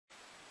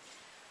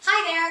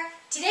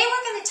Today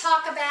we're going to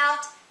talk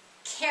about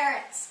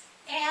carrots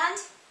and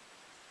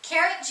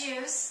carrot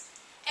juice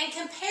and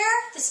compare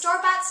the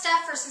store-bought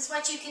stuff versus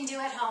what you can do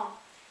at home.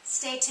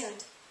 Stay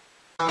tuned.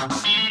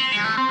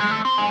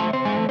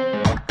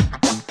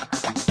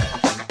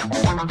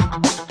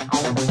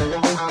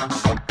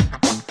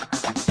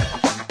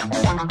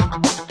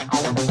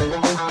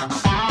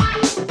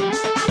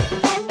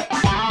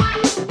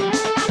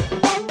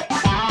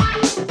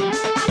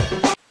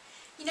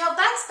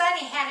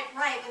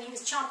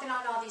 Chomping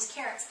on all these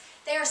carrots.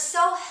 They are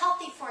so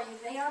healthy for you.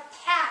 They are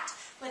packed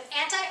with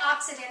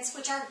antioxidants,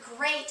 which are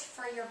great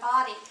for your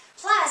body.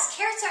 Plus,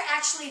 carrots are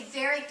actually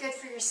very good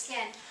for your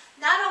skin.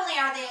 Not only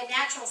are they a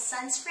natural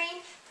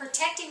sunscreen,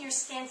 protecting your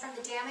skin from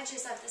the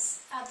damages of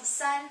the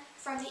sun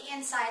from the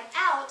inside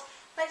out,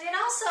 but it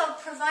also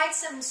provides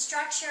some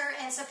structure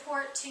and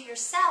support to your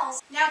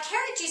cells. Now,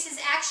 carrot juice is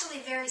actually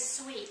very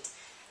sweet.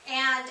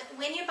 And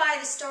when you buy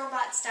the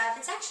store-bought stuff,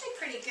 it's actually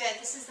pretty good.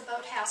 This is the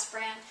Boathouse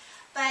brand.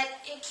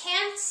 But it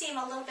can seem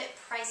a little bit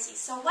pricey.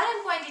 So what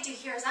I'm going to do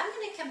here is I'm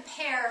going to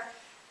compare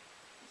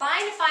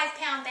buying a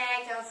 5-pound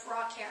bag of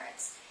raw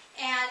carrots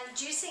and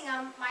juicing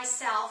them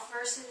myself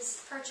versus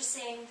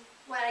purchasing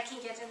what I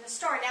can get in the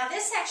store. Now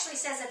this actually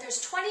says that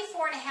there's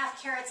 24 and a half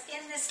carrots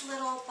in this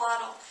little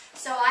bottle.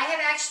 So I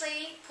have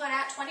actually put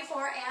out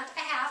 24 and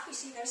a half. You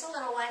see there's a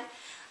little one.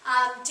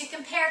 To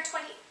compare,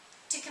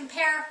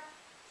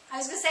 I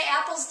was going to say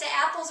apples to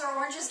apples or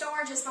oranges to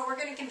oranges, but we're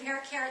going to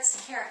compare carrots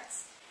to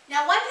carrots.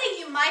 Now, one thing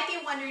you might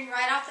be wondering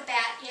right off the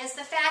bat is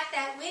the fact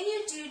that when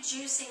you do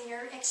juicing,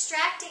 you're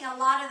extracting a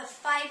lot of the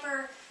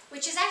fiber,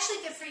 which is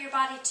actually good for your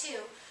body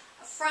too,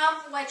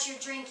 from what you're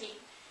drinking.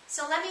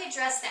 So let me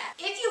address that.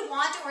 If you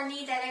want or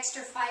need that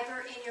extra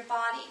fiber in your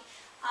body,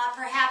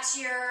 perhaps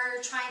you're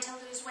trying to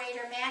lose weight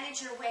or manage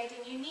your weight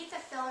and you need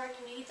the filler and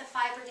you need the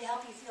fiber to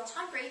help you feel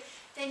hungry,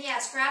 then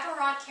yes, grab a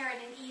raw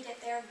carrot and eat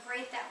it. They're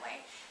great that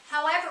way.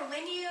 However,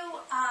 when you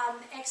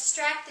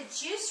extract the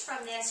juice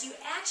from this, you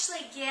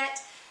actually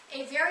get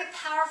a very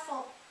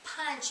powerful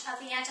punch of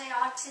the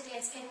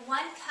antioxidants in 1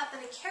 cup of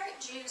the carrot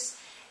juice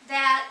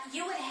that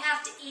you would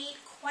have to eat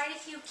quite a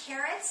few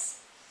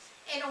carrots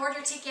in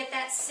order to get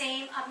that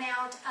same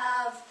amount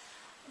of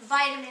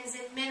vitamins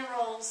and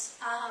minerals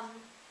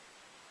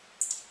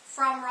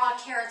from raw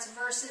carrots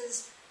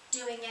versus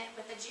doing it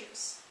with a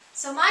juice.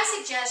 So my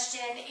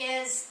suggestion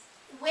is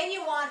when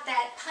you want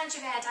that punch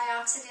of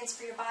antioxidants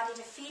for your body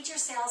to feed your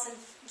cells and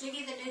give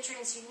you the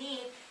nutrients you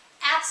need,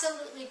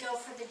 absolutely go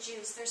for the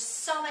juice. There's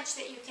so much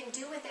that you can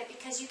do with it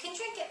because you can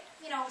drink it,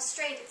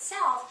 straight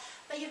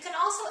itself, but you can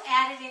also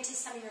add it into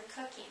some of your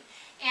cooking.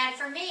 And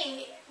for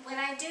me,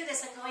 when I do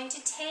this, I'm going to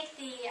take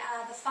the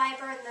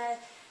fiber and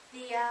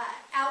the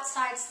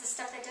outsides, the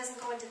stuff that doesn't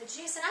go into the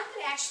juice, and I'm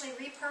going to actually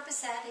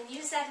repurpose that and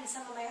use that in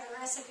some of my other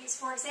recipes.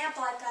 For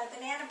example, I've got a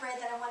banana bread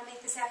that I want to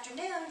make this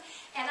afternoon,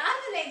 and I'm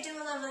going to do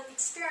a little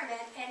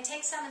experiment and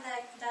take some of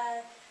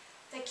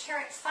the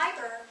carrot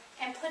fiber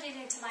and put it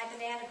into my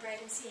banana bread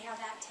and see how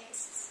that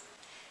tastes.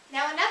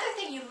 Now another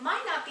thing you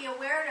might not be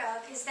aware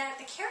of is that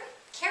the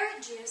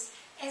carrot juice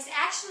is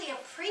actually a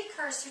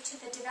precursor to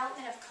the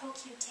development of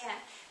CoQ10.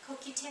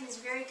 CoQ10 is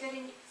very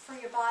good for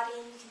your body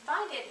and you can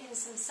find it in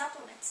some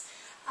supplements.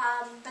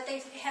 But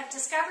they have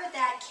discovered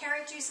that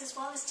carrot juice as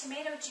well as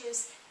tomato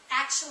juice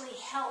actually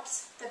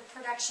helps the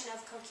production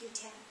of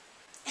CoQ10.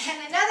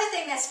 And another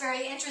thing that's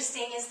very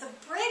interesting is the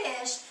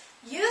British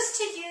used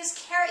to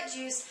use carrot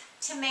juice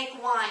to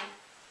make wine.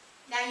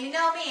 Now you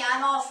know me,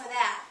 I'm all for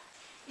that.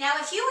 Now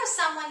if you are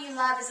someone you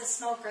love as a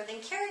smoker,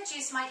 then carrot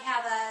juice might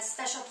have a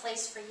special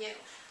place for you.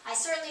 I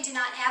certainly do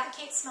not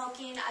advocate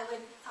smoking. I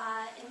would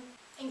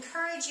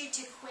encourage you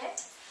to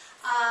quit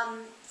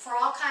for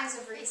all kinds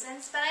of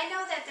reasons, but I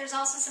know that there's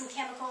also some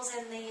chemicals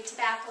in the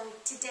tobacco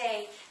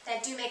today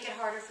that do make it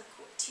harder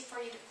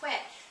for you to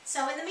quit.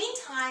 So in the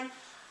meantime,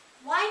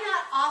 why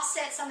not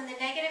offset some of the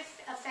negative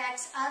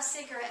effects of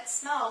cigarette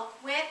smoke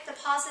with the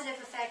positive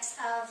effects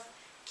of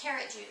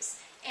carrot juice?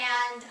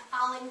 And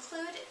I'll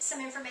include some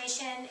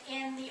information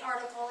in the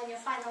article, and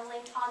you'll find the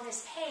link on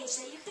this page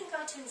that you can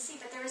go to and see.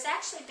 But there has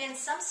actually been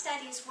some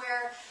studies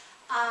where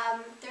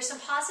there's some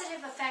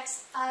positive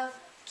effects of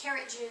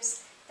carrot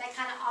juice that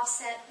kind of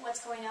offset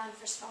what's going on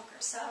for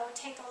smokers. So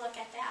take a look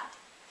at that.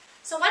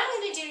 So what I'm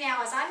going to do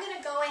now is I'm going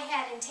to go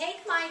ahead and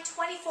take my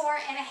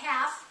 24 and a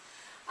half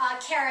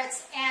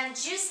carrots and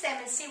juice them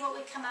and see what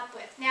we come up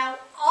with. Now,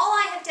 all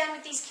I have done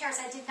with these carrots,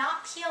 I did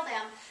not peel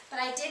them, but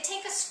I did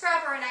take a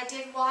scrubber and I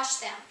did wash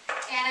them.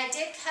 And I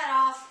did cut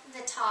off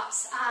the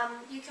tops.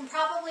 You can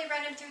probably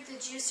run them through the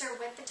juicer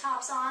with the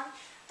tops on,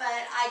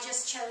 but I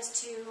just chose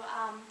to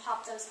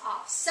pop those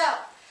off. So,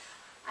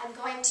 I'm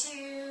going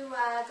to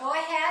go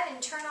ahead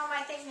and turn on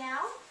my thing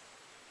now.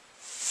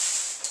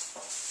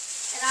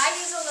 And I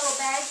use a little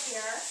bag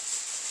here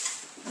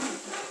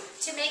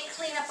to make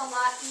cleanup a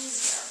lot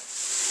easier.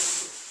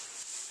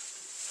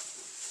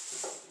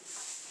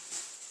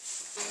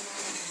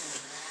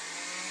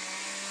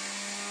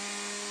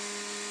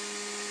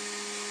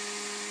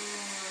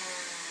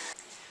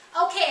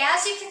 Okay,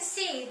 as you can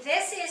see,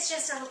 this is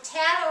just a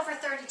tad over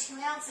 32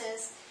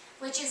 ounces,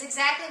 which is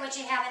exactly what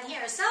you have in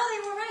here. So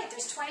they were right.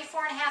 There's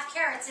 24.5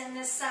 carrots in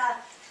this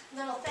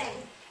little thing.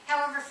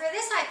 However, for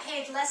this I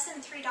paid less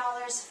than $3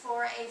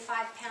 for a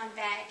 5-pound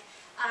bag.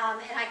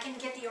 And I can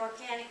get the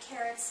organic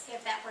carrots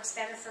if that works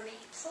better for me.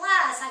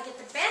 Plus, I get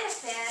the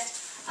benefit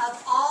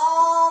of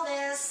all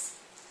this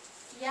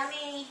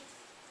yummy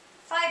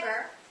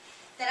fiber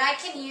that I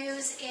can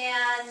use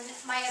in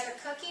my other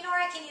cooking, or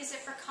I can use it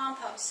for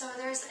compost. So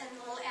there's a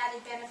little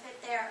added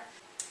benefit there.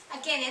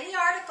 Again, in the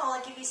article,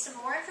 I'll give you some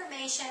more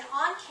information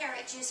on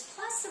carrot juice,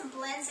 plus some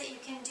blends that you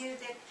can do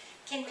that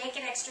can make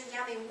it extra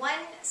yummy.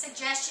 One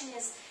suggestion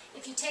is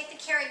if you take the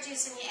carrot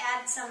juice and you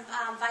add some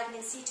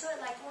vitamin C to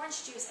it, like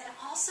orange juice, and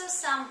also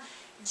some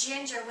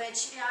ginger,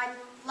 which I'm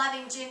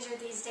loving ginger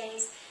these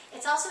days.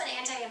 It's also an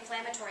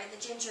anti-inflammatory, the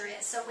ginger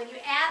is. So when you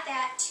add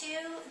that to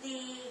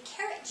the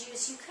carrot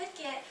juice, you could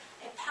get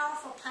a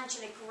powerful punch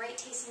and a great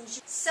tasting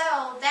juice. So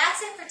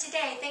that's it for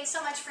today. Thanks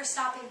so much for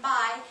stopping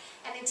by.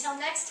 And until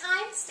next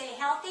time, stay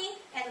healthy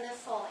and live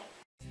fully.